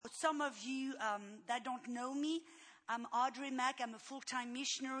some of you that don't know me, I'm Audrey Mack. I'm a full-time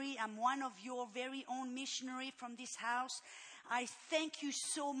missionary. I'm one of your very own missionary from this house. I thank you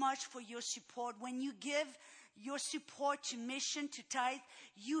so much for your support. When you give your support to mission, to tithe,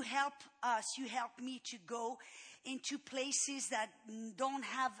 you help us, you help me to go into places that don't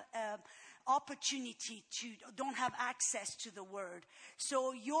have opportunity to, don't have access to the word.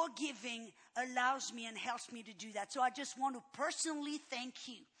 So your giving allows me and helps me to do that. So I just want to personally thank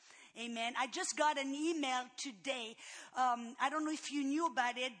you. Amen. I just got an email today. I don't know if you knew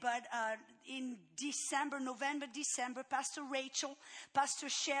about it, but in November, December, Pastor Rachel, Pastor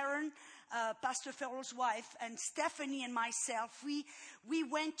Sharon, Pastor Farrell's wife, and Stephanie and myself, we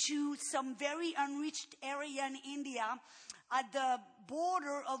went to some very unreached area in India at the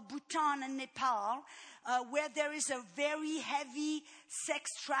border of Bhutan and Nepal, where there is a very heavy sex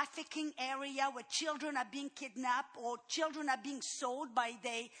trafficking area where children are being kidnapped or children are being sold by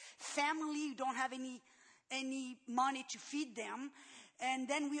their family who don't have any money to feed them. And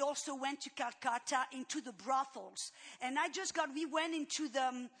then we also went to Calcutta into the brothels. And we went into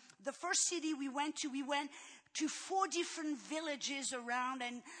the first city we went to 4 different villages around,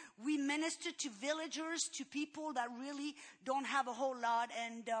 and we ministered to villagers, to people that really don't have a whole lot.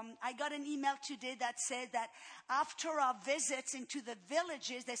 And I got an email today that said that after our visits into the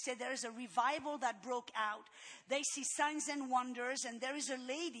villages, they said there is a revival that broke out. They see signs and wonders, and there is a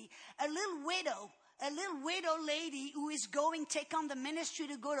lady, a little widow lady who is take on the ministry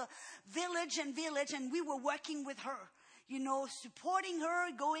to go to village, and we were working with her, supporting her,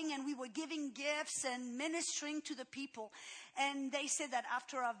 going, and we were giving gifts and ministering to the people. And they said that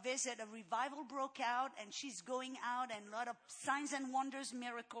after our visit, a revival broke out, and she's going out, and a lot of signs and wonders,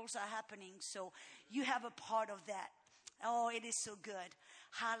 miracles are happening. So you have a part of that. Oh, it is so good.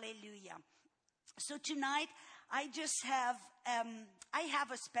 Hallelujah. So tonight, I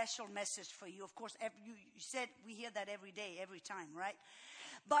have a special message for you. Of course, you said we hear that every day, every time, right?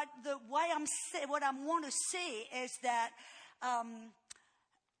 But what I want to say is that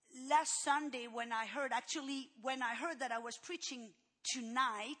last Sunday when I heard that I was teaching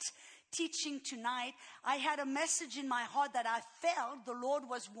tonight, I had a message in my heart that I felt the Lord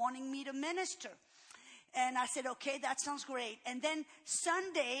was wanting me to minister. And I said, okay, that sounds great. And then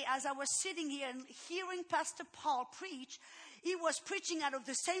Sunday, as I was sitting here and hearing Pastor Paul preach, he was preaching out of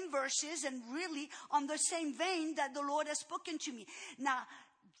the same verses and really on the same vein that the Lord has spoken to me. Now,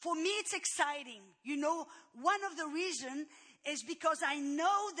 for me, it's exciting. One of the reasons is because I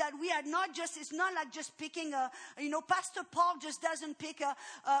know that we are it's not like just picking Pastor Paul just doesn't pick a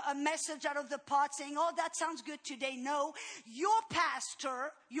message out of the pot saying, oh, that sounds good today. No, your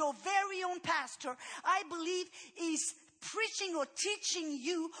pastor, your very own pastor, I believe is preaching or teaching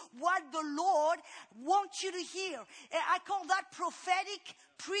you what the Lord wants you to hear. I call that prophetic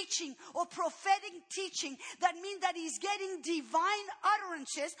preaching or prophetic teaching. That means that he's getting divine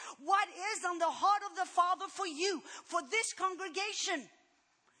utterances, what is on the heart of the Father for you, for this congregation.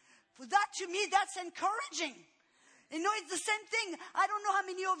 For that, to me, that's encouraging. It's the same thing. I don't know how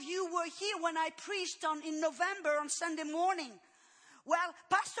many of you were here when I preached in November on Sunday morning. Well,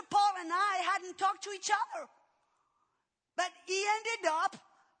 Pastor Paul and I hadn't talked to each other. But he ended up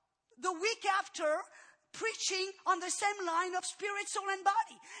the week after preaching on the same line of spirit, soul, and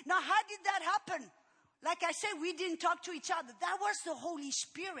body. Now, how did that happen? Like I said, we didn't talk to each other. That was the Holy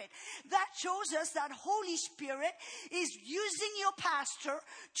Spirit. That shows us that Holy Spirit is using your pastor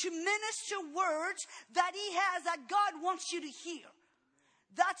to minister words that he has, that God wants you to hear.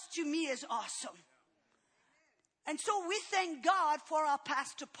 That, to me, is awesome. And so we thank God for our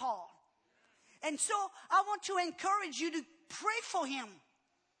Pastor Paul. And so I want to encourage you to pray for him.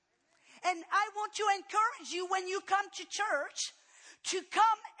 And I want to encourage you when you come to church to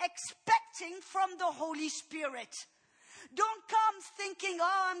come expecting from the Holy Spirit. Don't come thinking,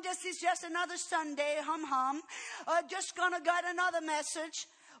 it's just another Sunday, just gonna get another message.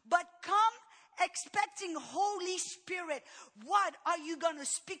 But come expecting Holy Spirit. What are you going to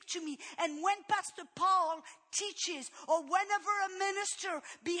speak to me? And when Pastor Paul teaches, or whenever a minister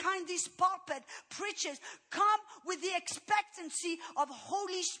behind this pulpit preaches, come with the expectancy of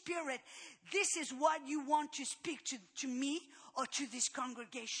Holy Spirit. This is what you want to speak to me or to this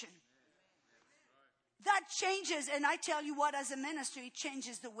congregation. That changes, and I tell you what, as a minister, it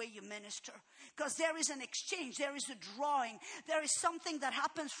changes the way you minister. Because there is an exchange, there is a drawing, there is something that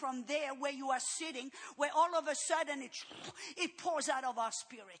happens from there where you are sitting, where all of a sudden it pours out of our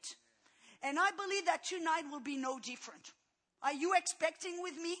spirit. And I believe that tonight will be no different. Are you expecting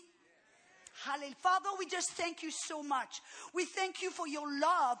with me? Hallelujah. Father, we just thank you so much. We thank you for your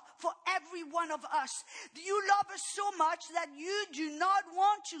love for every one of us. You love us so much that you do not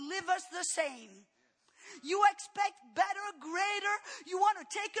want to leave us the same. You expect better, greater. You want to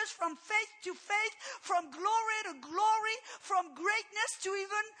take us from faith to faith, from glory to glory, from greatness to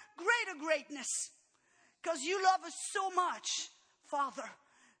even greater greatness. Because you love us so much, Father,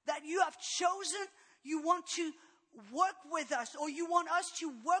 that you have chosen, you want to work with us, or you want us to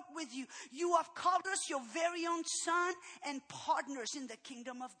work with you. You have called us your very own son and partners in the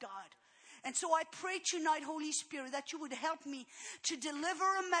kingdom of God. And so I pray tonight, Holy Spirit, that you would help me to deliver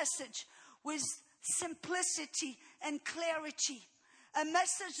a message with simplicity and clarity. A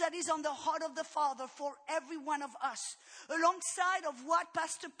message that is on the heart of the Father for every one of us, alongside of what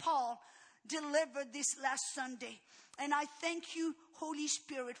Pastor Paul delivered this last Sunday. And I thank you, Holy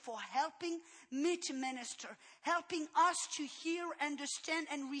Spirit, for helping me to minister, helping us to hear, understand,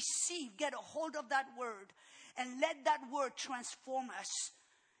 and receive, get a hold of that word, and let that word transform us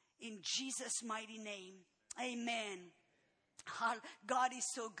in Jesus' mighty name. Amen. God is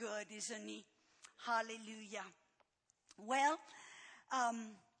so good, isn't he? Hallelujah. Well,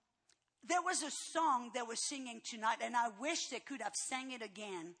 there was a song they were singing tonight, and I wish they could have sang it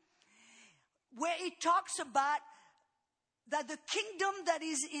again, where it talks about that the kingdom that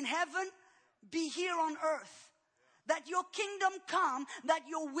is in heaven be here on earth. That your kingdom come, that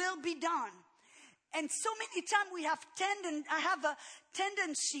your will be done. And so many times I have a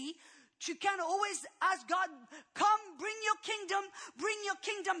tendency to kind of always ask God, come, bring your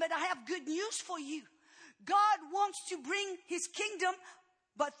kingdom. But I have good news for you. God wants to bring his kingdom,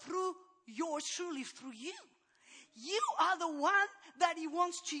 but through yours, truly through you. You are the one that he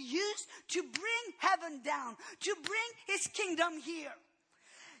wants to use to bring heaven down, to bring his kingdom here.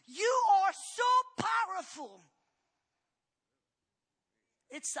 You are so powerful.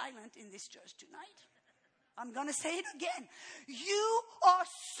 It's silent in this church tonight. I'm going to say it again. You are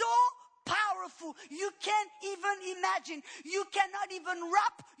so powerful. You can't even imagine. You cannot even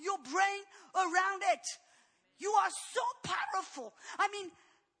wrap your brain around it. You are so powerful. I mean,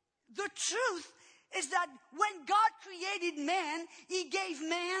 the truth is that when God created man, he gave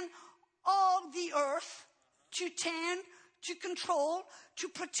man all the earth to tend, to control, to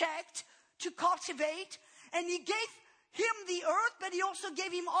protect, to cultivate. And he gave him the earth, but he also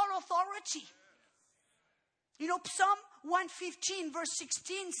gave him all authority. You know, Psalm 115 verse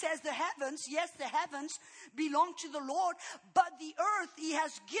 16 says the heavens belong to the Lord, but the earth he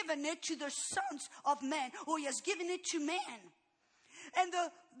has given it to the sons of men, or he has given it to man. And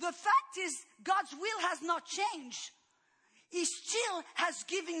the fact is, God's will has not changed. He still has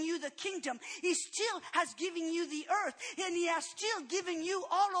given you the kingdom. He still has given you the earth. And he has still given you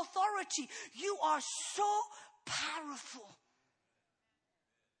all authority. You are so powerful.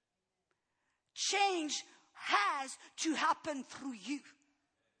 Change has to happen through you.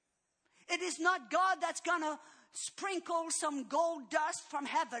 It is not God that's going to sprinkle some gold dust from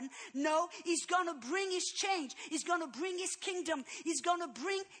heaven. No, he's going to bring his change. He's going to bring his kingdom. He's going to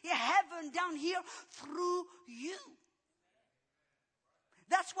bring heaven down here through you.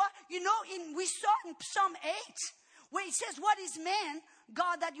 That's why, we saw in Psalm 8, where it says, what is man,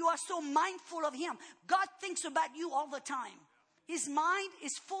 God, that you are so mindful of him? God thinks about you all the time. His mind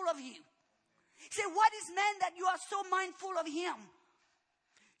is full of you. He said, what is man that you are so mindful of him?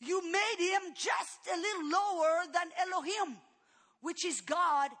 You made him just a little lower than Elohim, which is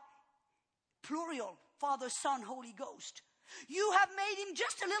God, plural, Father, Son, Holy Ghost. You have made him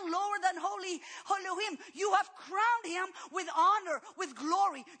just a little lower than Holy Elohim. You have crowned him with honor, with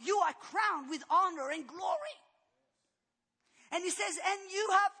glory. You are crowned with honor and glory. And he says, and you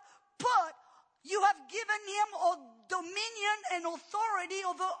have given him dominion and authority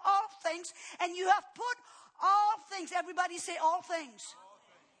over all things, and you have put all things, everybody say all things.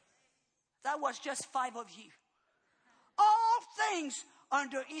 That was just 5 of you. All things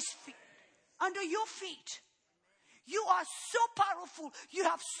under his feet, under your feet. You are so powerful. You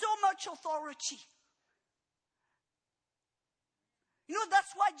have so much authority.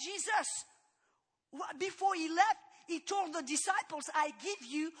 That's why Jesus, before he left, he told the disciples, I give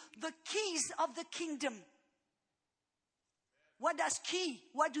you the keys of the kingdom. What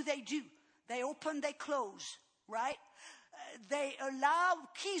do they do? They open, they close, right? They allow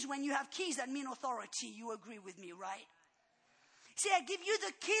keys. When you have keys, that mean authority. You agree with me, right? See, I give you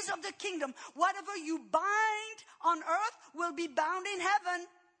the keys of the kingdom. Whatever you bind on earth will be bound in heaven.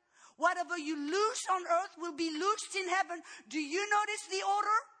 Whatever you loose on earth will be loosed in heaven. Do you notice the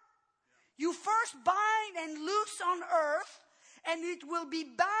order? You first bind and loose on earth, and it will be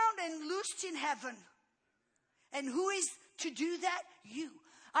bound and loosed in heaven. And who is to do that? You.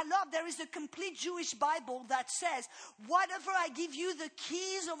 I love, there is a complete Jewish Bible that says, whatever I give you the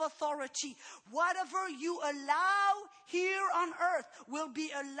keys of authority, whatever you allow here on earth will be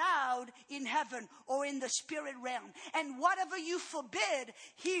allowed in heaven or in the spirit realm. And whatever you forbid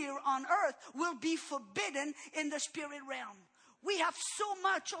here on earth will be forbidden in the spirit realm. We have so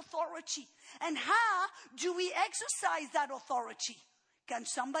much authority. And how do we exercise that authority? Can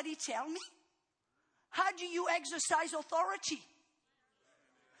somebody tell me? How do you exercise authority?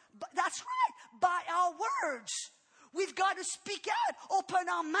 But that's right, by our words. We've got to speak out, open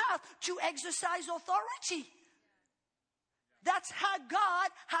our mouth to exercise authority. That's how God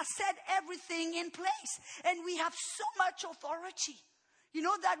has set everything in place. And we have so much authority. You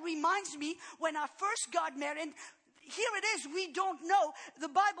know, that reminds me when I first got married. Here it is, we don't know. The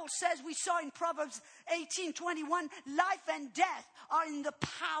Bible says, we saw in Proverbs 18:21, life and death are in the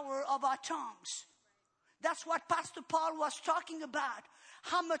power of our tongues. That's what Pastor Paul was talking about.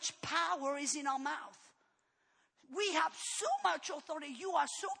 How much power is in our mouth. We have so much authority. You are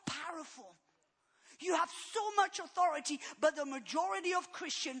so powerful. You have so much authority, but the majority of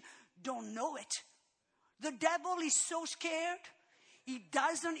Christians don't know it. The devil is so scared.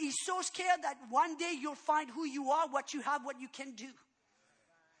 He's so scared that one day you'll find who you are, what you have, what you can do.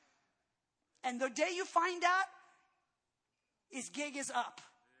 And the day you find out, his gig is up.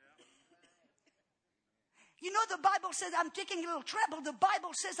 You know, the Bible says, I'm taking a little trouble. The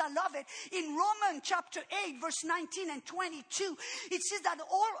Bible says, I love it. In Romans chapter 8, verse 19 and 22, it says that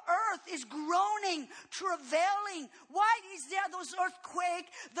all earth is groaning, travailing. Why is there those earthquakes,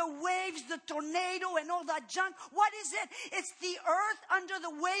 the waves, the tornado, and all that junk? What is it? It's the earth under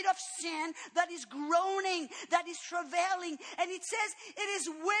the weight of sin that is groaning, that is travailing. And it says it is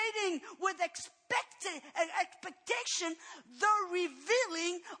waiting with expectation the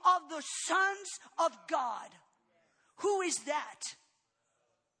revealing of the sons of God. Who is that?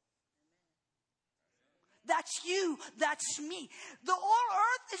 That's you. That's me. The whole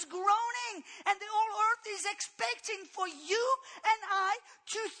earth is groaning, and the whole earth is expecting for you and I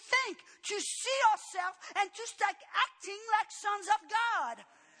to think, to see ourselves, and to start acting like sons of God.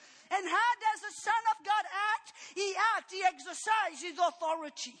 And how does the Son of God act? He acts, he exercises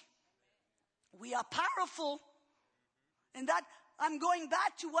authority. We are powerful. And that, I'm going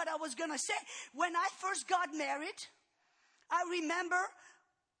back to what I was going to say. When I first got married, I remember,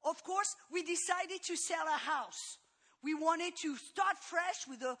 of course, we decided to sell a house. We wanted to start fresh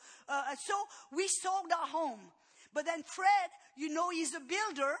with so we sold our home. But then Fred, you know, he's a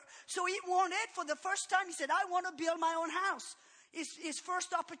builder. So he wanted, for the first time, he said, I want to build my own house. His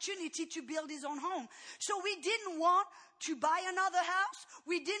first opportunity to build his own home. So we didn't want to buy another house.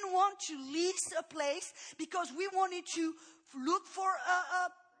 We didn't want to lease a place because we wanted to look for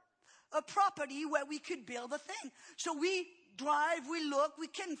a property where we could build a thing. So we drive, we look, we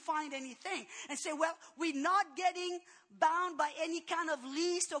couldn't find anything. And say, well, we're not getting bound by any kind of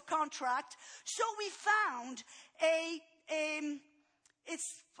lease or contract. So we found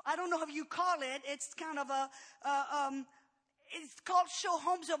I don't know how you call it. It's kind of it's called Show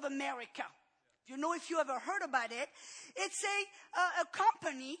Homes of America. You know, if you ever heard about it, it's a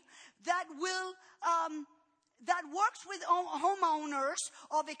company that will that works with homeowners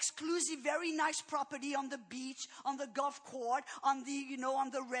of exclusive, very nice property on the beach, on the golf course, on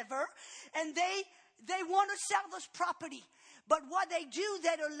the river, and they want to sell this property. But what they do,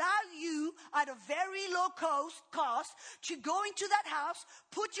 they allow you at a very low cost to go into that house,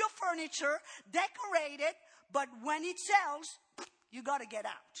 put your furniture, decorate it, but when it sells, you got to get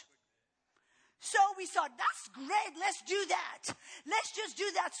out. So we thought, that's great, let's do that. Let's just do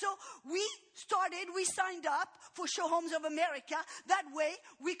that. So we signed up for Show Homes of America. That way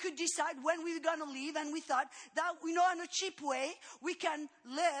we could decide when we were going to leave. And we thought that, in a cheap way, we can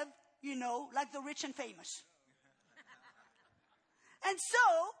live, like the rich and famous. And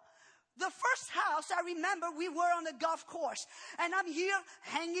so the first house, I remember we were on the golf course, and I'm here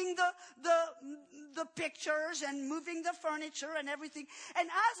hanging the pictures and moving the furniture and everything. And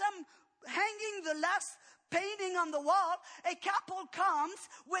as I'm hanging the last painting on the wall, a couple comes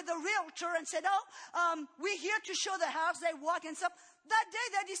with a realtor and said, we're here to show the house. They walk and stuff. That day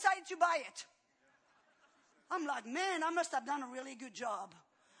they decided to buy it. I'm like, man, I must have done a really good job.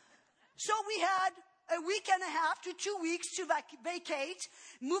 So we had a week and a half to 2 weeks to vacate,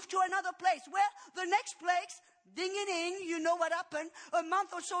 move to another place. Well, the next place, ding-a-ding, you know what happened. A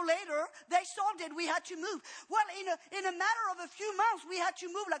month or so later, they sold it. We had to move. Well, in a matter of a few months, we had to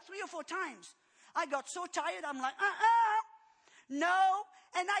move like 3 or 4 times. I got so tired. I'm like, no.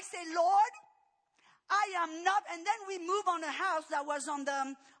 And I say, Lord, I am not. And then we move on a house that was on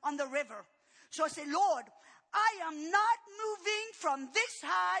the river. So I say, Lord, I am not moving from this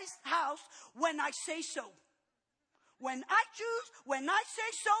house when I say so. When I choose, when I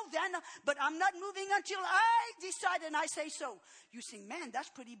say so, then, but I'm not moving until I decide and I say so. You say, man, that's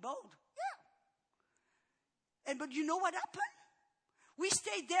pretty bold. Yeah. But you know what happened? We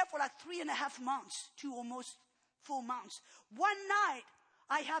stayed there for like 3.5 months to almost 4 months. One night,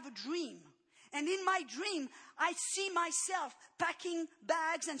 I have a dream. And in my dream, I see myself packing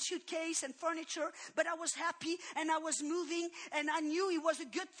bags and suitcase and furniture, but I was happy and I was moving and I knew it was a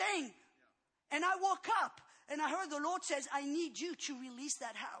good thing. And I woke up and I heard the Lord says, I need you to release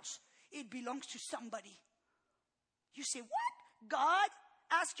that house. It belongs to somebody. You say, what? God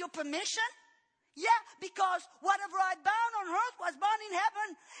asked your permission? Yeah, because whatever I bound on earth was bound in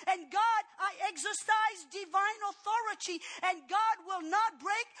heaven. And God, I exercise divine authority. And God will not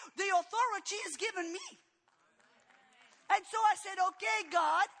break the authority He's given me. And so I said, okay,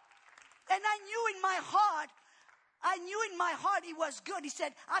 God. And I knew in my heart it was good. He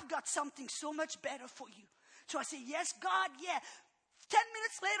said, I've got something so much better for you. So I said, yes, God, yeah. 10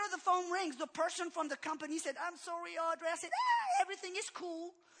 minutes later, the phone rings. The person from the company said, I'm sorry, Audrey. I said, everything is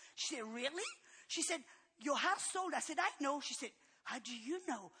cool. She said, really? She said, your house sold. I said, I know. She said, how do you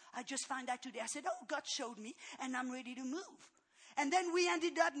know? I just found out today. I said, oh, God showed me, and I'm ready to move. And then we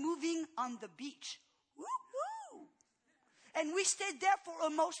ended up moving on the beach. Woo-hoo. And we stayed there for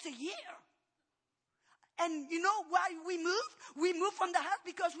almost a year. And you know why we moved? We moved from the house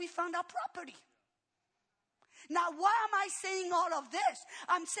because we found our property. Now, why am I saying all of this?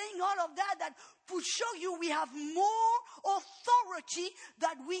 I'm saying all of that to show you we have more authority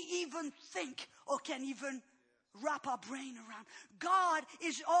than we even think or can even wrap our brain around. God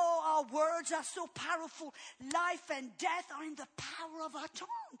is, our words are so powerful. Life and death are in the power of our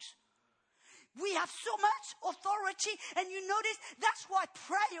tongues. We have so much authority, and you notice that's why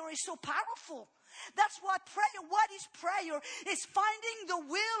prayer is so powerful. That's what is prayer? It's finding the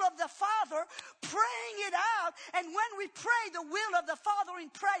will of the Father, praying it out, and when we pray the will of the Father in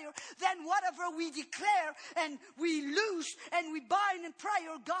prayer, then whatever we declare and we loose and we bind in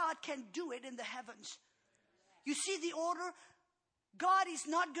prayer, God can do it in the heavens. You see the order? God is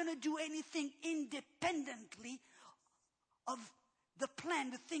not going to do anything independently of the plan,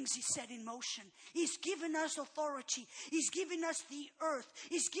 the things He set in motion. He's given us authority. He's given us the earth.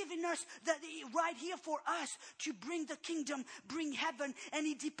 He's given us right here for us to bring the kingdom, bring heaven. And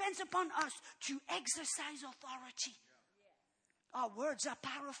it depends upon us to exercise authority. Our words are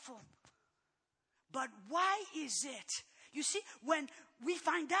powerful. But why is it? You see, when we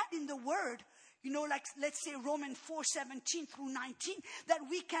find that in the Word, you know, like let's say Romans 4:17 through 19, that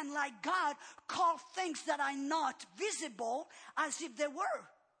we can, like God, call things that are not visible as if they were.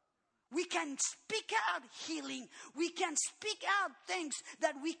 We can speak out healing. We can speak out things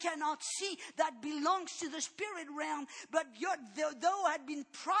that we cannot see that belongs to the spirit realm, but though had been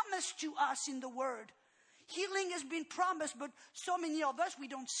promised to us in the Word. Healing has been promised, but so many of us, we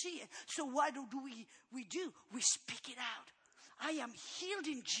don't see it. So what do we do? We speak it out. I am healed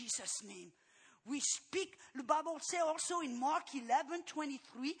in Jesus' name. We speak, the Bible says also in Mark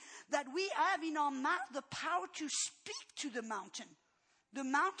 11:23, that we have in our mouth the power to speak to the mountain. The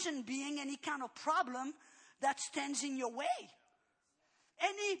mountain being any kind of problem that stands in your way.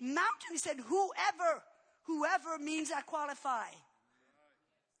 Any mountain, he said, whoever means I qualify.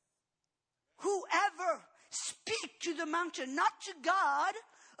 Whoever, speak to the mountain, not to God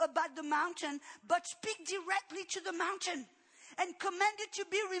about the mountain, but speak directly to the mountain. And command it to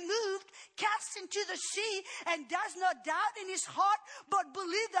be removed, cast into the sea, and does not doubt in his heart, but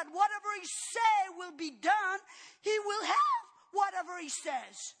believe that whatever he say will be done, he will have whatever he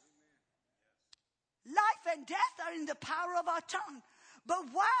says. Life and death are in the power of our tongue.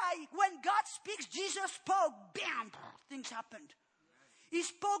 But why? When God speaks, Jesus spoke, bam, things happened. He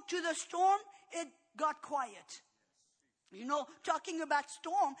spoke to the storm, it got quiet. You know, talking about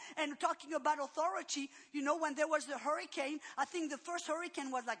storm and talking about authority, you know, when there was the hurricane, I think the first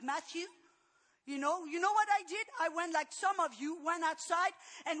hurricane was like Matthew. You know what I did? I went like some of you went outside,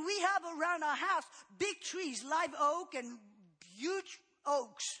 and we have around our house big trees, live oak and huge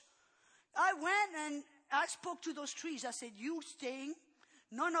oaks. I went and I spoke to those trees. I said, you staying,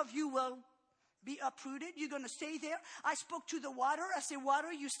 none of you will be uprooted. You're going to stay there. I spoke to the water. I said,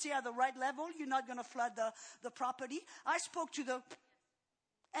 water, you stay at the right level. You're not going to flood the property. I spoke to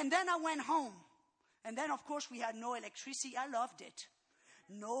and then I went home. And then, of course, we had no electricity. I loved it.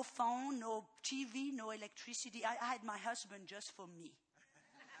 No phone, no TV, no electricity. I had my husband just for me.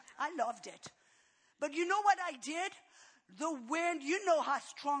 I loved it. But you know what I did? The wind, you know how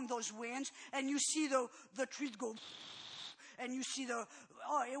strong those winds, and you see the trees go, and you see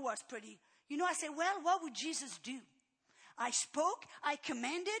it was pretty. I say, well, what would Jesus do? I spoke, I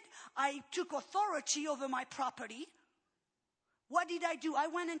commanded, I took authority over my property. What did I do? I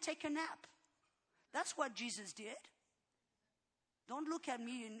went and take a nap. That's what Jesus did. Don't look at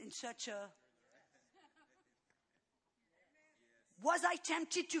me in such a... Was I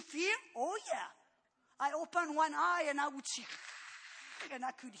tempted to fear? Oh, yeah. I opened one eye and I would see, and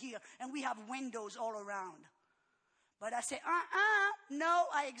I could hear. And we have windows all around. But I said, no,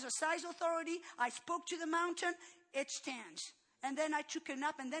 I exercise authority. I spoke to the mountain. It stands. And then I took a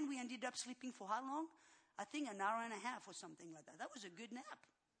nap, and then we ended up sleeping for how long? I think an hour and a half or something like that. That was a good nap.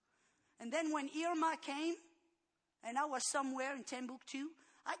 And then when Irma came, and I was somewhere in Timbuktu,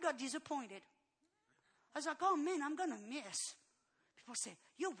 I got disappointed. I was like, oh man, I'm going to miss. People say,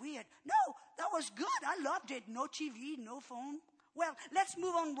 you're weird. No, that was good. I loved it. No TV, no phone. Well, let's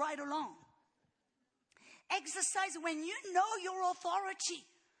move on right along. Exercise, when you know your authority,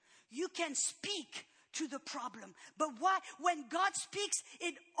 you can speak to the problem. But why? When God speaks,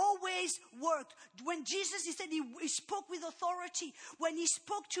 it always worked. When Jesus, he said he spoke with authority. When he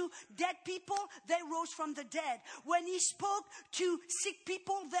spoke to dead people, they rose from the dead. When he spoke to sick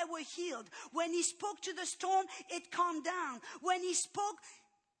people, they were healed. When he spoke to the storm, it calmed down. When he spoke,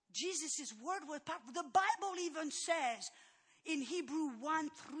 Jesus' word was powerful. The Bible even says in Hebrew 1:3,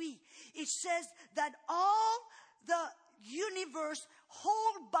 it says that all the universe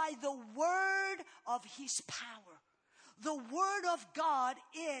hold by the word of his power. The word of God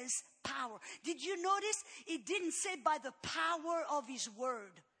is power. Did you notice? It didn't say by the power of his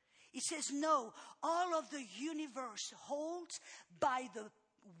word. It says no, all of the universe holds by the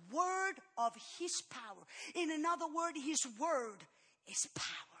word of his power. In another word, his word is power.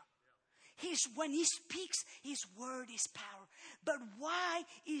 When he speaks, his word is power. But why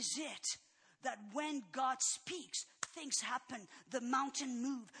is it that when God speaks, things happen, the mountain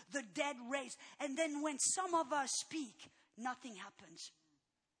move, the dead raise, and then when some of us speak, nothing happens?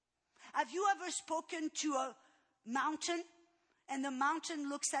 Have you ever spoken to a mountain and the mountain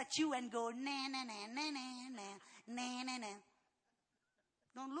looks at you and go, na na na na na na na na?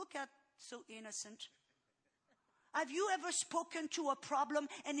 Don't look at so innocent. Have you ever spoken to a problem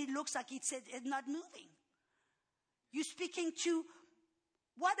and it looks like it's not moving? You're speaking to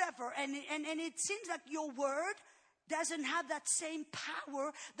whatever, and it seems like your word doesn't have that same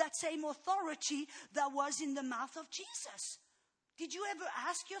power, that same authority that was in the mouth of Jesus. Did you ever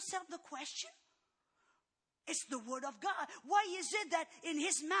ask yourself the question? It's the word of God. Why is it that in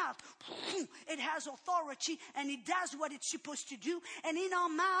his mouth, it has authority and it does what it's supposed to do, and in our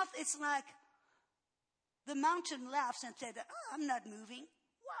mouth, it's like the mountain laughs and said, oh, I'm not moving.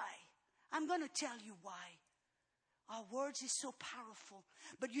 Why? I'm going to tell you why. Our words is so powerful.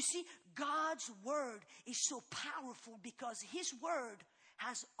 But you see, God's word is so powerful because his word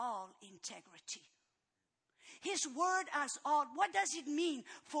has all integrity. His word has all. What does it mean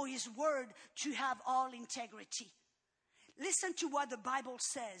for his word to have all integrity? Listen to what the Bible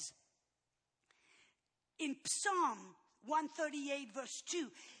says. In Psalm 138 verse 2,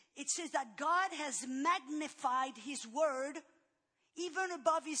 it says that God has magnified his word even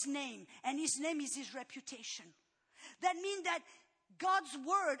above his name. And his name is his reputation. That means that God's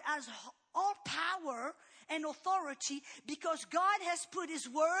word has all power and authority because God has put his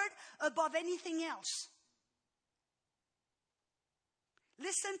word above anything else.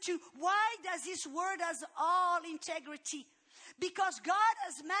 Listen to why does his word has all integrity? Because God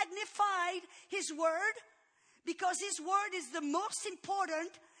has magnified his word, because his word is the most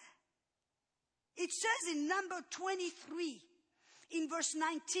important. It says in number 23, in verse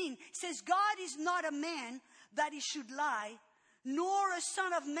 19, it says, God is not a man that he should lie, nor a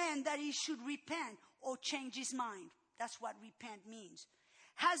son of man that he should repent or change his mind. That's what repent means.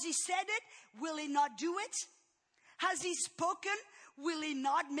 Has he said it? Will he not do it? Has he spoken? Will he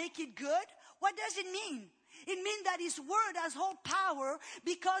not make it good? What does it mean? It means that his word has all power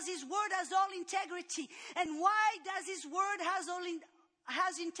because his word has all integrity. And why does his word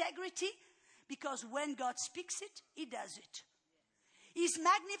has integrity? Because when God speaks it, he does it. He's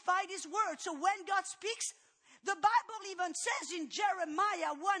magnified his word. So when God speaks, the Bible even says in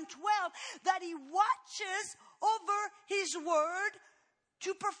Jeremiah 1:12 that he watches over his word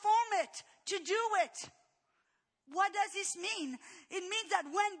to perform it, to do it. What does this mean? It means that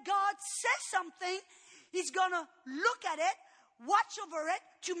when God says something, he's going to look at it, watch over it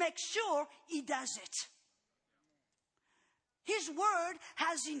to make sure he does it. His word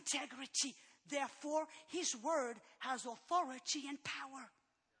has integrity. Therefore, his word has authority and power.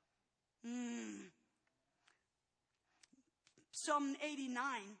 Psalm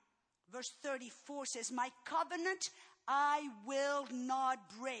 89, verse 34 says, my covenant I will not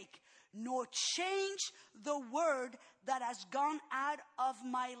break, nor change the word that has gone out of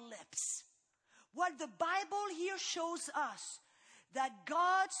my lips. What the Bible here shows us, that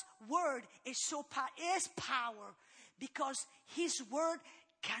God's word is power, because his word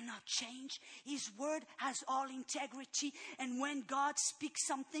cannot change. His word has all integrity. And when God speaks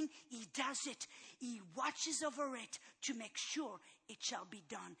something, he does it. He watches over it to make sure it shall be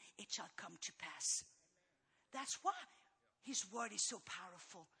done. It shall come to pass. That's why his word is so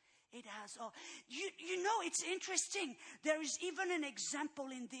powerful. It has all. You know, it's interesting. There is even an example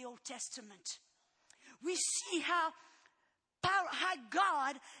in the Old Testament. We see how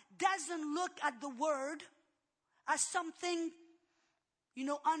God doesn't look at the word as something,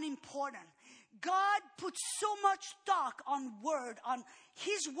 unimportant. God puts so much stock on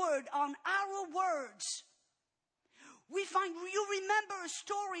his word, on our words. You remember a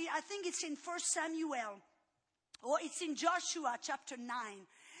story, I think it's in 1 Samuel, or it's in Joshua chapter 9.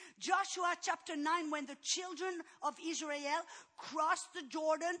 Joshua chapter 9, when the children of Israel crossed the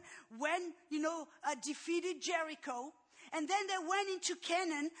Jordan, defeated Jericho, and then they went into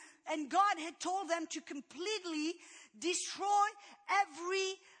Canaan, and God had told them to completely destroy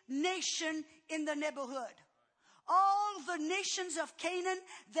every nation in the neighborhood. All the nations of Canaan,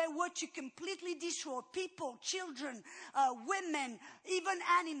 they were to completely destroy people, children, women, even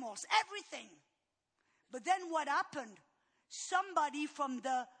animals, everything. But then what happened? Somebody from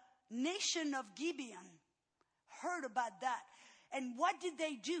the nation of Gibeon heard about that. And what did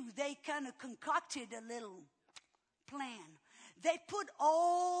they do? They kind of concocted a little plan. They put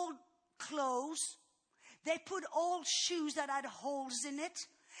old clothes. They put old shoes that had holes in it.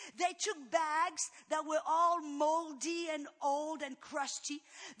 They took bags that were all moldy and old and crusty.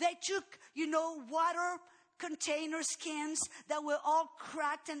 They took, water container skins that were all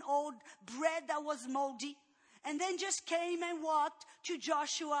cracked and old, bread that was moldy. And then just came and walked to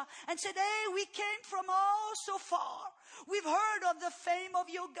Joshua and said, hey, we came from all so far. We've heard of the fame of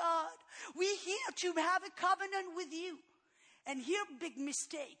your God. We're here to have a covenant with you. And here, big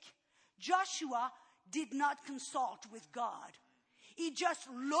mistake. Joshua did not consult with God. He just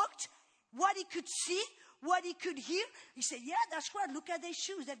looked what he could see, what he could hear. He said, yeah, that's right. Look at their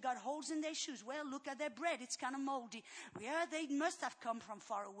shoes. They've got holes in their shoes. Well, look at their bread. It's kind of moldy. Yeah, they must have come from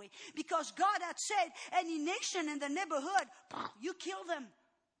far away. Because God had said, any nation in the neighborhood, you kill them.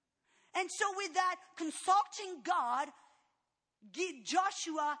 And so with that, consulting God,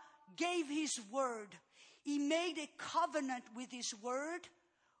 Joshua gave his word. He made a covenant with his word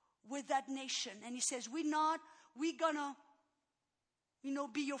with that nation. And he says, we're gonna,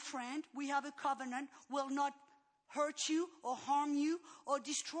 be your friend. We have a covenant. We'll not hurt you or harm you or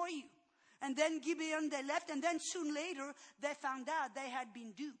destroy you. And then Gibeon, they left. And then soon later, they found out they had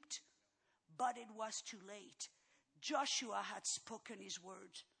been duped. But it was too late. Joshua had spoken his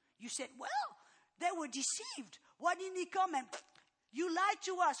words. You said, well, they were deceived. Why didn't he come and, you lied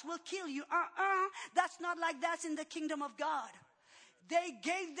to us, we'll kill you. That's not like that in the kingdom of God. They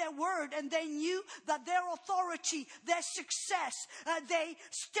gave their word and they knew that their authority, their success, they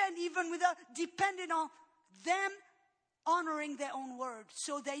stand even without depending on them honoring their own word.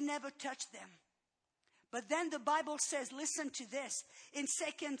 So they never touched them. But then the Bible says, listen to this. In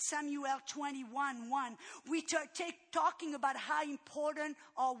 2 Samuel 21:1, we talking about how important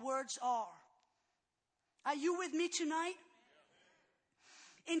our words are. Are you with me tonight?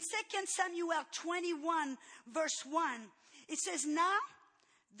 In 2 Samuel 21 verse 1, it says, now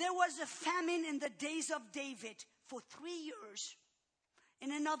there was a famine in the days of David for 3 years.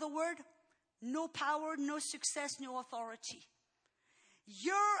 In another word, no power, no success, no authority.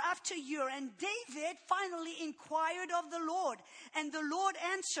 Year after year, and David finally inquired of the Lord, and the Lord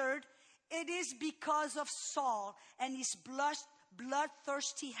answered, it is because of Saul and his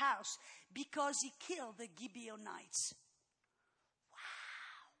bloodthirsty house, because he killed the Gibeonites.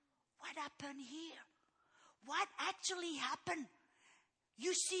 Wow, what happened here? What actually happened?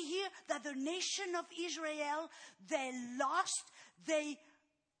 You see here that the nation of Israel, they lost their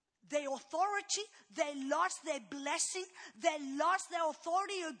authority, they lost their blessing, they lost their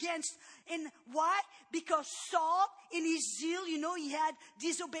authority against, why? Because Saul, in his zeal, he had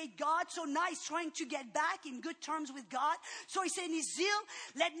disobeyed God, so now he's trying to get back in good terms with God. So he said, in his zeal,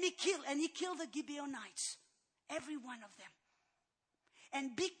 let me kill, and he killed the Gibeonites, every one of them.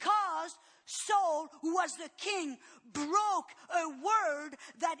 And because Saul, who was the king, broke a word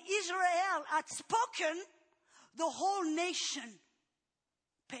that Israel had spoken, the whole nation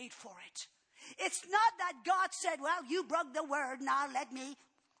paid for it. It's not that God said, well, you broke the word, now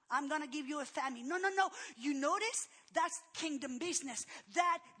I'm going to give you a famine. No. You notice that's kingdom business,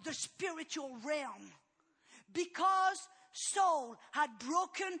 that the spiritual realm. Because Saul had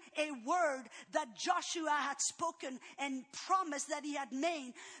broken a word that Joshua had spoken and promised that he had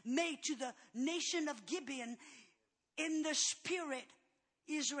made to the nation of Gibeon, in the spirit,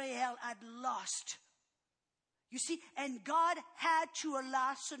 Israel had lost. You see, and God had to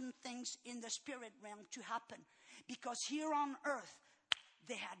allow certain things in the spirit realm to happen, because here on earth,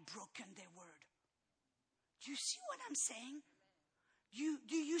 they had broken their word. Do you see what I'm saying?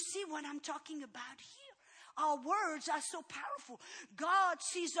 Do you see what I'm talking about here? Our words are so powerful. God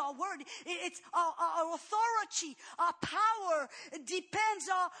sees our word. It's our authority, our power depends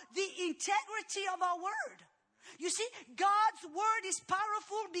on the integrity of our word. You see, God's word is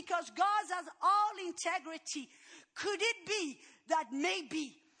powerful because God has all integrity. Could it be that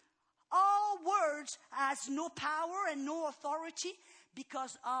maybe our words has no power and no authority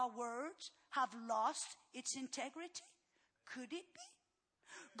because our words have lost its integrity? Could it be?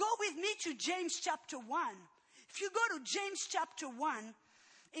 Go with me to James chapter 1. If you go to James chapter 1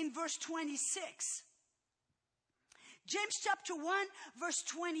 in verse 26. James chapter 1 verse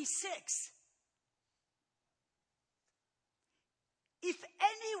 26. If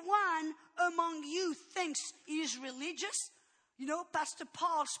anyone among you thinks he is religious, you know, Pastor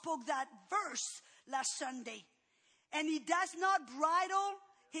Paul spoke that verse last Sunday, and he does not bridle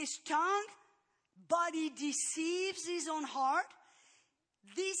his tongue, but he deceives his own heart,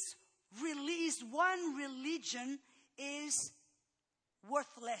 this one religion is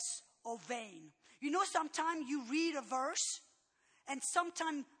worthless or vain. You know, sometimes you read a verse and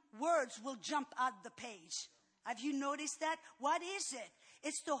sometimes words will jump out the page. Have you noticed that? What is it?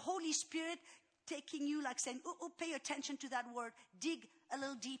 It's the Holy Spirit taking you, like saying, oh, pay attention to that word. Dig a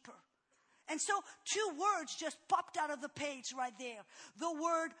little deeper. And so 2 words just popped out of the page right there. The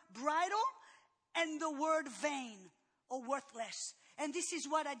word bridle and the word vain or worthless. And this is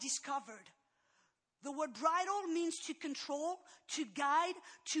what I discovered. The word bridle means to control, to guide,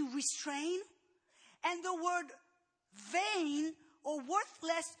 to restrain. And the word vain or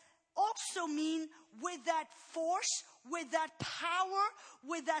worthless also mean with that force, with that power,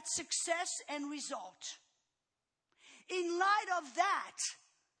 with that success and result. In light of that,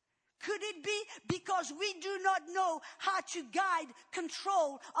 could it be because we do not know how to guide,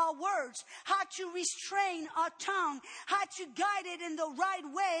 control our words, how to restrain our tongue, how to guide it in the right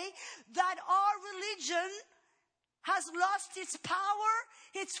way, that our religion has lost its power,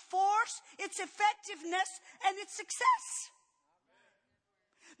 its force, its effectiveness, and its success?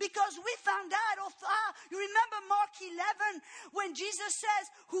 Because we found out, you remember Mark 11, when Jesus says,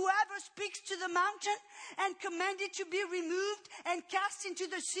 whoever speaks to the mountain and command it to be removed and cast into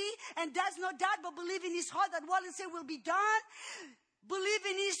the sea and does not doubt but believe in his heart that what he said will be done. Believe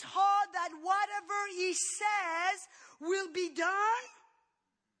in his heart that whatever he says will be done.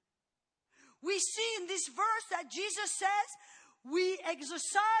 We see in this verse that Jesus says, we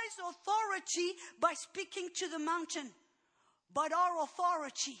exercise authority by speaking to the mountain. But our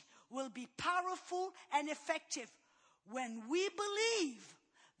authority will be powerful and effective when we believe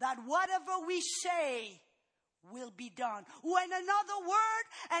that whatever we say will be done. When another word,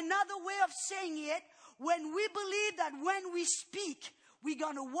 another way of saying it, when we believe that when we speak, we're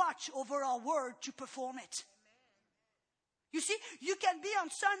going to watch over our word to perform it. You see, you can be on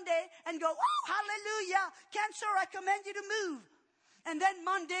Sunday and go, oh, hallelujah, cancer, I command you to move. And then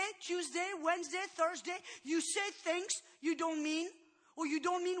Monday, Tuesday, Wednesday, Thursday, you say things you don't mean, or you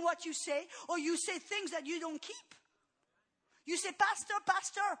don't mean what you say, or you say things that you don't keep. You say, Pastor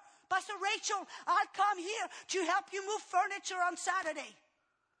Rachel, I'll come here to help you move furniture on Saturday.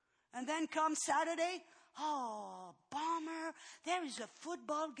 And then come Saturday, oh, bummer, there is a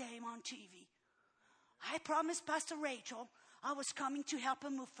football game on TV. I promised Pastor Rachel I was coming to help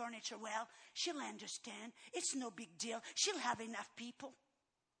her move furniture. Well, she'll understand. It's no big deal. She'll have enough people.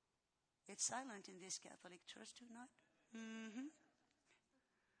 It's silent in this Catholic church tonight. Mm-hmm.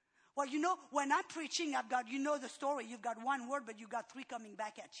 Well, you know, when I'm preaching, I've got, you know the story. You've got one word, but you've got 3 coming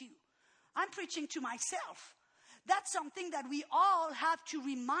back at you. I'm preaching to myself. That's something that we all have to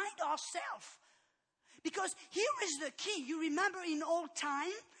remind ourselves. Because here is the key. You remember in old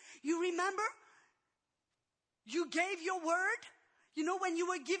time, you remember you gave your word. You know, when you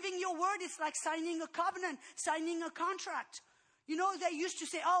were giving your word, it's like signing a covenant, signing a contract. You know, they used to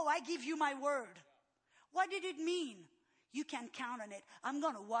say, oh, I give you my word. What did it mean? You can count on it. I'm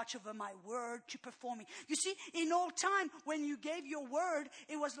going to watch over my word to perform it. You see, in old time, when you gave your word,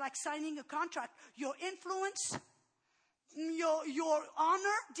 it was like signing a contract. Your influence, your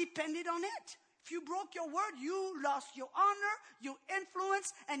honor depended on it. If you broke your word, you lost your honor, your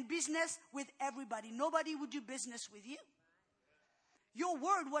influence, and business with everybody. Nobody would do business with you. Your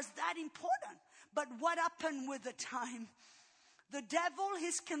word was that important. But what happened with the time? The devil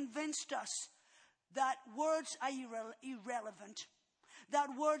has convinced us that words are irrelevant, that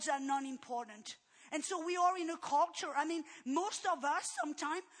words are non-important. And so we are in a culture. I mean, most of us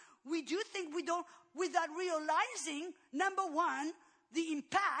sometimes, we do think we don't, without realizing, number one, the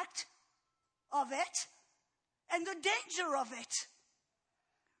impact of it and the danger of it.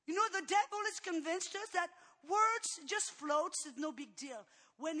 You know, the devil has convinced us that words just floats, it's no big deal.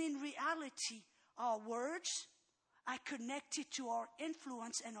 When in reality, our words are connected to our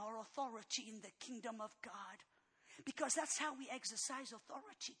influence and our authority in the kingdom of God. Because that's how we exercise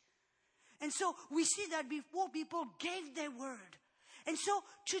authority. And so we see that before people gave their word. And so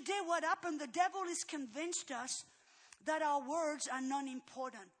today what happened, the devil has convinced us that our words are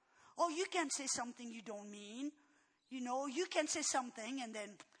non-important. Or you can say something you don't mean. You know, you can say something and then,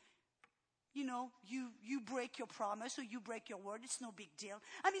 you know, you break your promise or you break your word. It's no big deal.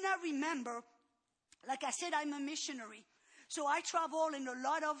 I mean, I remember, like I said, I'm a missionary. So I travel in a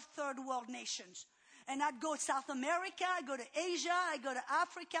lot of third world nations. And I'd go to South America, I go to Asia, I go to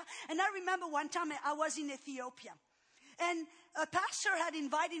Africa. And I remember one time I was in Ethiopia. And a pastor had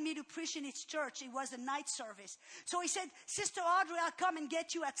invited me to preach in his church. It was a night service. So he said, Sister Audrey, I'll come and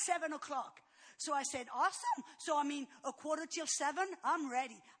get you at 7 o'clock. So I said, awesome. So I mean, 7:15, I'm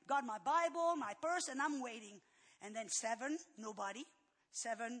ready. Got my Bible, my purse, and I'm waiting. And then 7, nobody.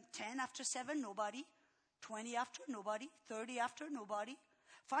 7:10 after 7, nobody. 20 after, nobody. 30 after, nobody.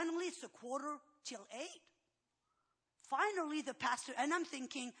 Finally, it's 7:45. Finally, the pastor, and I'm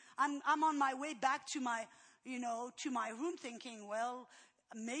thinking, I'm on my way back to my, to my room thinking, well,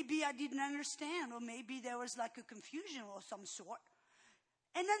 maybe I didn't understand, or maybe there was like a confusion or some sort.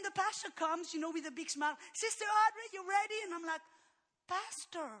 And then the pastor comes, with a big smile. Sister Audrey, you ready? And I'm like,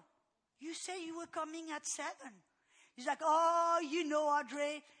 Pastor, you say you were coming at 7. He's like, oh,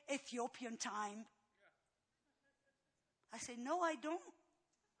 Audrey, Ethiopian time. I said, no, I don't.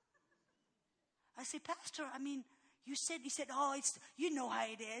 I said, Pastor, he said, oh, you know how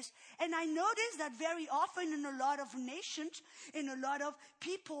it is. And I noticed that very often in a lot of nations, in a lot of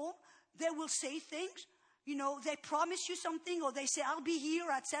people, they will say things, they promise you something, or they say, I'll be here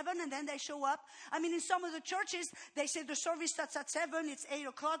at 7, and then they show up. In some of the churches, they say the service starts at 7, it's 8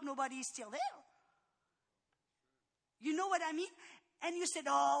 o'clock, nobody is still there. You know what I mean? And you said,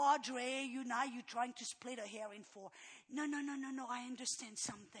 oh, Audrey, you're trying to split a hair in 4. No, I understand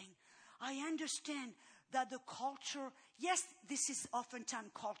something. I understand that the culture, yes, this is oftentimes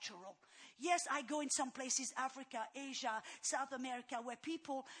cultural. Yes, I go in some places, Africa, Asia, South America, where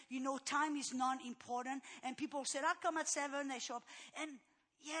people, time is non-important. And people said, I'll come at 7, they show up. And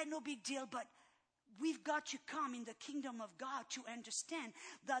yeah, no big deal, but we've got to come in the kingdom of God to understand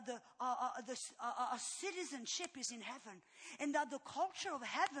that our citizenship is in heaven. And that the culture of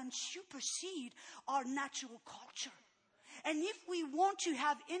heaven supersedes our natural culture. And if we want to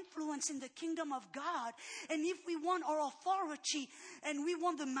have influence in the kingdom of God, and if we want our authority, and we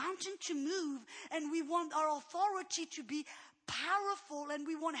want the mountain to move, and we want our authority to be powerful, and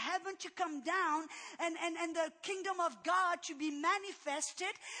we want heaven to come down, and the kingdom of God to be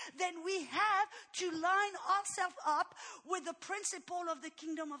manifested, then we have to line ourselves up with the principle of the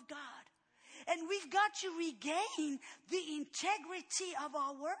kingdom of God. And we've got to regain the integrity of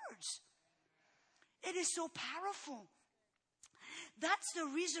our words. It is so powerful. That's the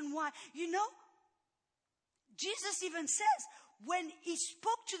reason why, Jesus even says, when he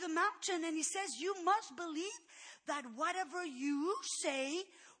spoke to the mountain and he says, you must believe that whatever you say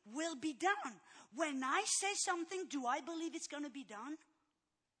will be done. When I say something, do I believe it's going to be done?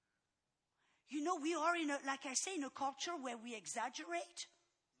 We are in a culture where we exaggerate,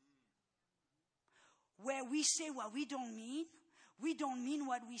 where we say what we don't mean. We don't mean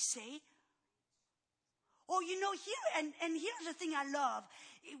what we say. Oh, here, and here's the thing I love.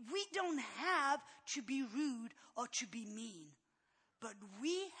 We don't have to be rude or to be mean, but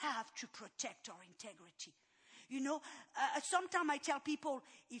we have to protect our integrity. Sometimes I tell people,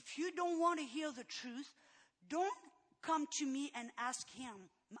 if you don't want to hear the truth, don't come to me and ask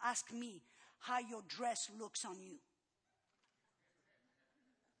me how your dress looks on you.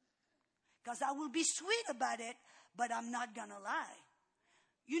 Because I will be sweet about it, but I'm not going to lie.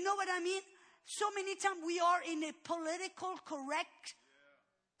 You know what I mean? So many times we are in a political correct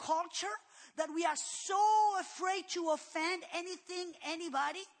culture that we are so afraid to offend anything,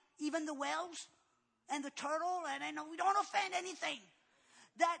 anybody, even the whales and the turtle, and we don't offend anything.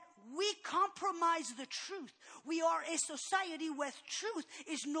 That we compromise the truth. We are a society where truth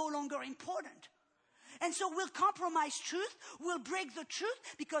is no longer important. And so we'll compromise truth, we'll break the truth,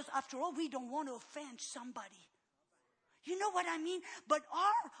 because after all, we don't want to offend somebody. You know what I mean? But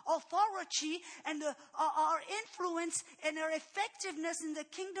our authority and our influence and our effectiveness in the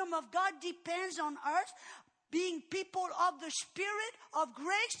kingdom of God depends on us being people of the Spirit, of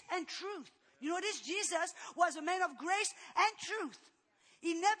grace and truth. You know this? Jesus was a man of grace and truth.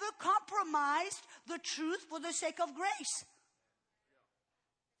 He never compromised the truth for the sake of grace.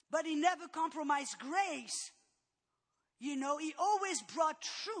 But he never compromised grace. You know, he always brought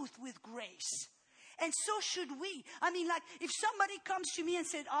truth with grace. And so should we. I mean, like, if somebody comes to me and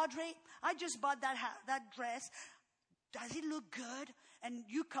said, Audrey, I just bought that dress. Does it look good? And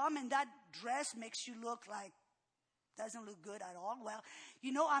you come and that dress makes you look like, doesn't look good at all. Well,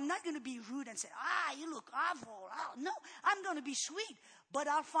 you know, I'm not going to be rude and say, you look awful. Oh, no, I'm going to be sweet. But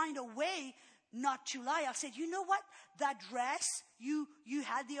I'll find a way not to lie. I'll say, you know what? That dress you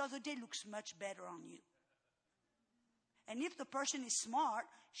had the other day looks much better on you. And if the person is smart,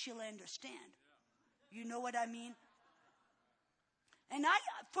 she'll understand. You know what I mean? And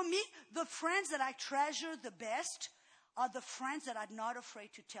for me, the friends that I treasure the best are the friends that are not afraid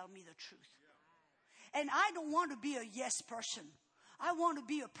to tell me the truth. And I don't want to be a yes person. I want to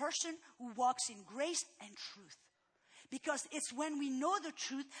be a person who walks in grace and truth. Because it's when we know the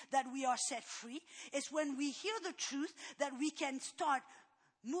truth that we are set free. It's when we hear the truth that we can start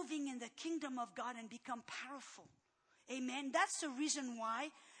moving in the kingdom of God and become powerful. Amen. That's the reason why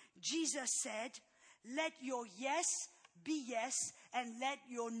Jesus said, let your yes be yes and let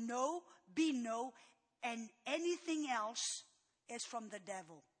your no be no, and anything else is from the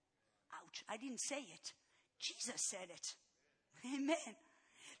devil. Ouch, I didn't say it. Jesus said it. Amen.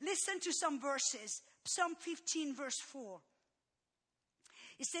 Listen to some verses. Psalm 15 verse 4.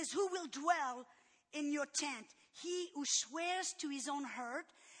 It says, who will dwell in your tent? He who swears to his own hurt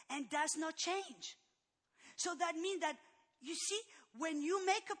and does not change. So that means that, you see, when you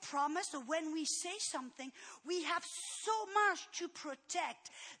make a promise or when we say something, we have so much to protect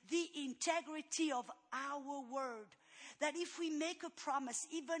the integrity of our word. That if we make a promise,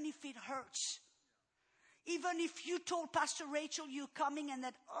 even if it hurts, even if you told Pastor Rachel you're coming and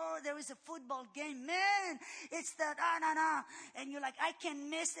that, there is a football game, man, it's that, and you're like, I can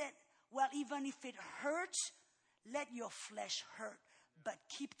miss it. Well, even if it hurts, let your flesh hurt, but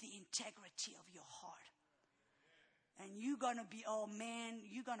keep the integrity of your heart. And you're going to be,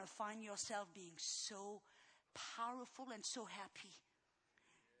 you're going to find yourself being so powerful and so happy.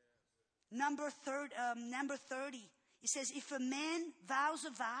 Number 30, it says, if a man vows a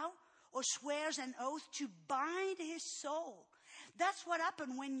vow or swears an oath to bind his soul. That's what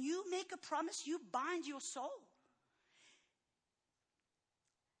happened. When you make a promise, you bind your soul.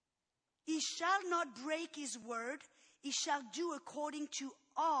 He shall not break his word. He shall do according to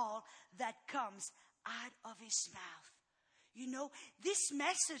all that comes out of his mouth. You know, this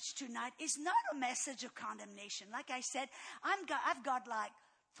message tonight is not a message of condemnation. Like I said, I've got like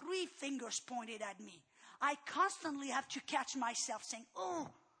 3 fingers pointed at me. I constantly have to catch myself saying,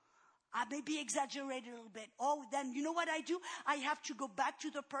 I may be exaggerated a little bit. Then you know what I do? I have to go back to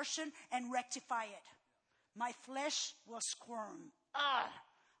the person and rectify it. My flesh will squirm.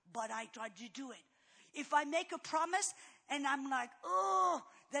 But I try to do it. If I make a promise and I'm like,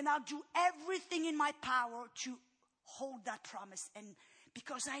 then I'll do everything in my power to hold that promise. And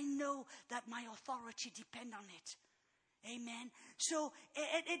because I know that my authority depends on it. Amen. So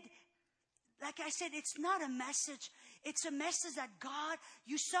like I said, it's not a message. It's a message that God,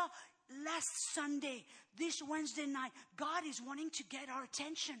 you saw last Sunday, this Wednesday night, God is wanting to get our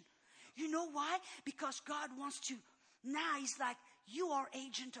attention. You know why? Because God wants to, now he's like, you are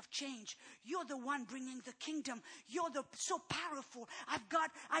agent of change. You're the one bringing the kingdom. You're so powerful.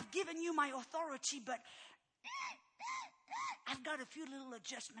 I've given you my authority, but I've got a few little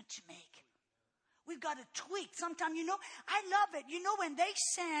adjustments to make. We've got to tweak. Sometimes, you know, I love it. You know, when they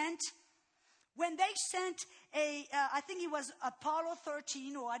sent I think it was Apollo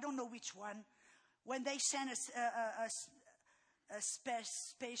 13, or I don't know which one, when they sent a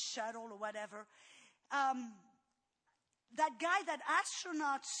space shuttle or whatever, that guy, that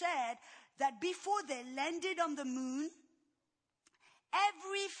astronaut said that before they landed on the moon,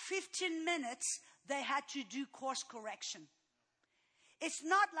 every 15 minutes they had to do course correction. It's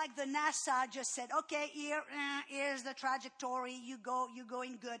not like the NASA just said, okay, here's the trajectory, you're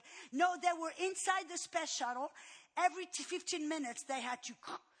going good. No, they were inside the space shuttle. Every 15 minutes they had to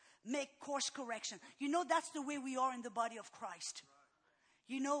make course correction. You know, that's the way we are in the body of Christ.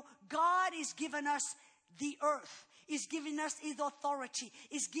 You know, God is giving us the earth. He's giving us his authority.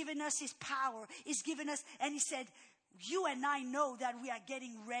 He's giving us his power. He's giving us, and he said, you and I know that we are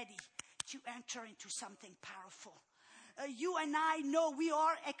getting ready to enter into something powerful. you and I know we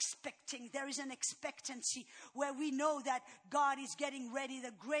are expecting. There is an expectancy where we know that God is getting ready,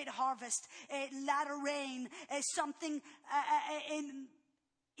 the great harvest, a latter rain, something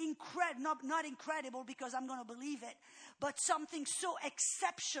not incredible because I'm going to believe it, but something so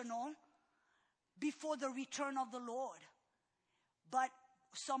exceptional before the return of the Lord. But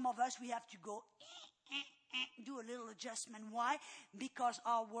some of us, we have to go, do a little adjustment. Why? Because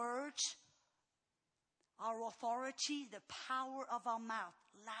our words, our authority, the power of our mouth,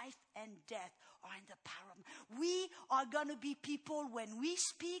 life and death are in the power of. We are going to be people, when we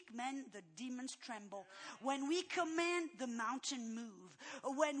speak, man, the demons tremble. When we command, the mountain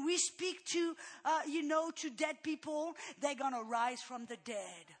move. When we speak to, to dead people, they're going to rise from the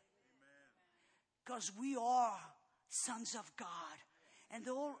dead. Because we are sons of God. And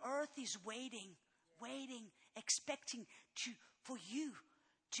the whole earth is waiting, expecting for you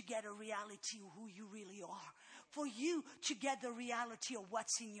to get a reality of who you really are. For you to get the reality of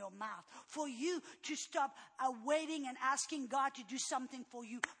what's in your mouth. For you to stop waiting and asking God to do something for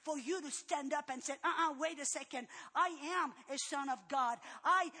you. For you to stand up and say, wait a second. I am a son of God.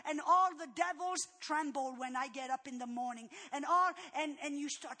 And all the devils tremble when I get up in the morning. And you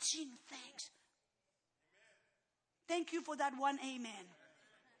start seeing things. Thank you for that one amen.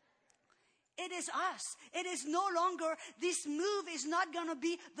 It is us. It is no longer, this move is not going to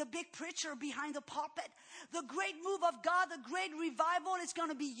be the big preacher behind the pulpit. The great move of God, the great revival, is going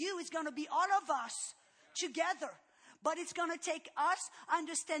to be you. It's going to be all of us together. But it's going to take us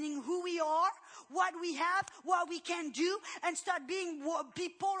understanding who we are, what we have, what we can do, and start being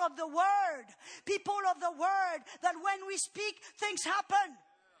people of the Word. People of the Word, that when we speak, things happen.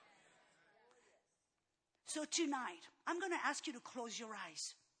 So tonight, I'm going to ask you to close your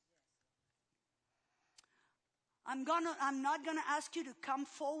eyes. I'm not going to ask you to come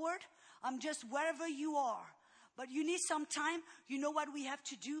forward. I'm just wherever you are. But you need some time. You know what we have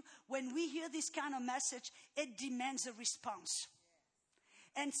to do? When we hear this kind of message, it demands a response.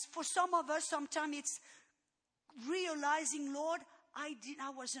 And for some of us, sometimes it's realizing, Lord, I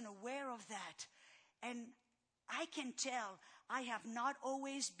wasn't aware of that. And I can tell I have not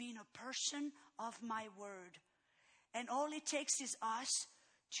always been a person of my word. And all it takes is us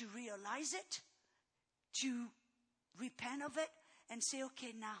to realize it, to repent of it, and say,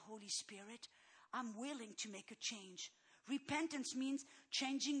 okay, now, Holy Spirit, I'm willing to make a change. Repentance means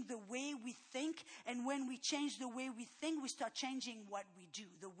changing the way we think. And when we change the way we think, we start changing what we do,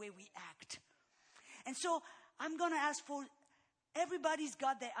 the way we act. And so I'm going to ask for everybody's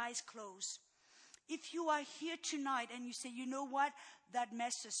got their eyes closed. If you are here tonight and you say, you know what, that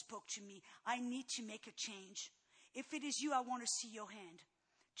message spoke to me. I need to make a change. If it is you, I want to see your hand.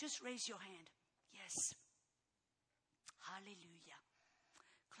 Just raise your hand. Yes. Hallelujah.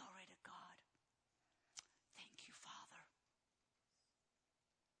 Glory to God. Thank you, Father.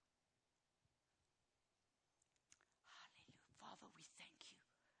 Hallelujah. Father, we thank you.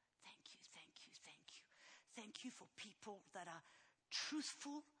 Thank you, thank you, thank you. Thank you for people that are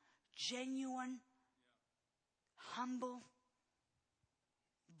truthful, genuine, humble,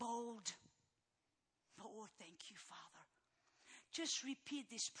 bold. Oh, thank you, Father. Just repeat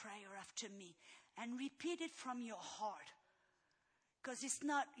this prayer after me and repeat it from your heart. Because it's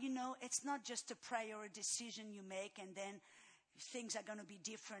not, it's not just a prayer or a decision you make and then things are going to be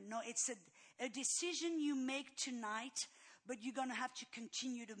different. No, it's a decision you make tonight, but you're going to have to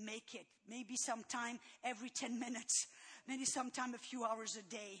continue to make it. Maybe sometime every 10 minutes, maybe sometime a few hours a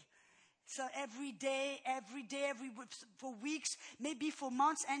day. So every day, for weeks, maybe for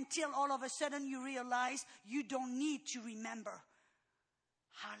months, until all of a sudden you realize you don't need to remember.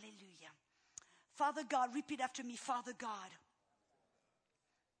 Hallelujah. Father God, repeat after me. Father God,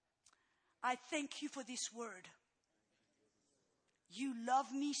 I thank you for this word. You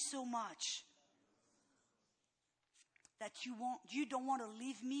love me so much that you don't want to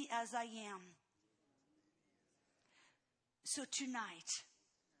leave me as I am. So tonight,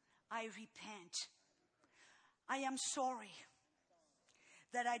 I repent. I am sorry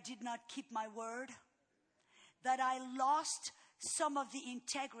that I did not keep my word, that I lost some of the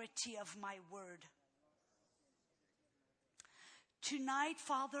integrity of my word. Tonight,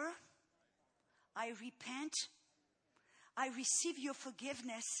 Father, I repent. I receive your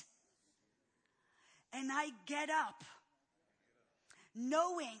forgiveness. And I get up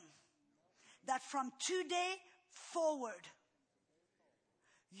knowing that from today forward,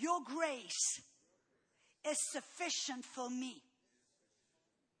 your grace is sufficient for me.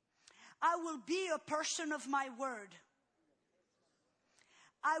 I will be a person of my word.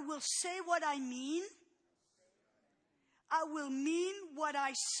 I will say what I mean. I will mean what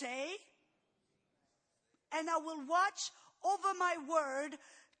I say. and I will watch over my word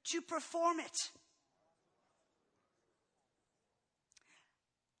to perform it.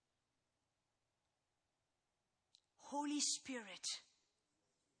 Holy Spirit,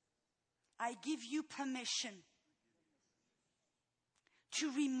 I give you permission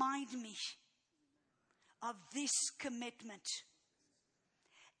to remind me of this commitment.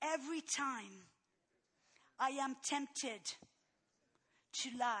 Every time I am tempted to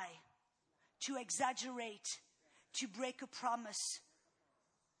lie, to exaggerate, to break a promise,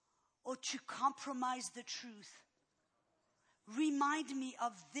 or to compromise the truth, remind me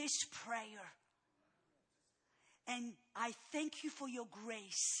of this prayer. And I thank you for your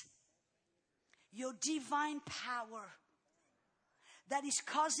grace, your divine power that is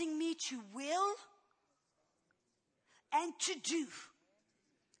causing me to will and to do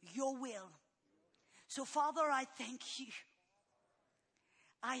your will. So, Father, I thank you.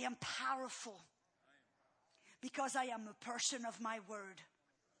 I am powerful because I am a person of my word.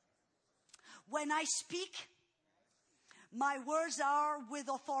 When I speak, my words are with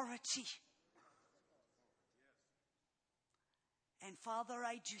authority. And Father,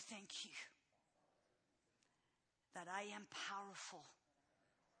 I do thank you that I am powerful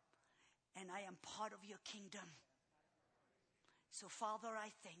and I am part of your kingdom. So, Father, I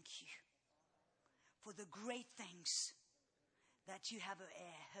thank you for the great things that you have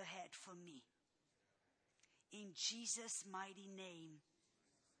ahead for me. In Jesus' mighty name,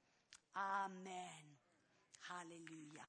 amen. Hallelujah.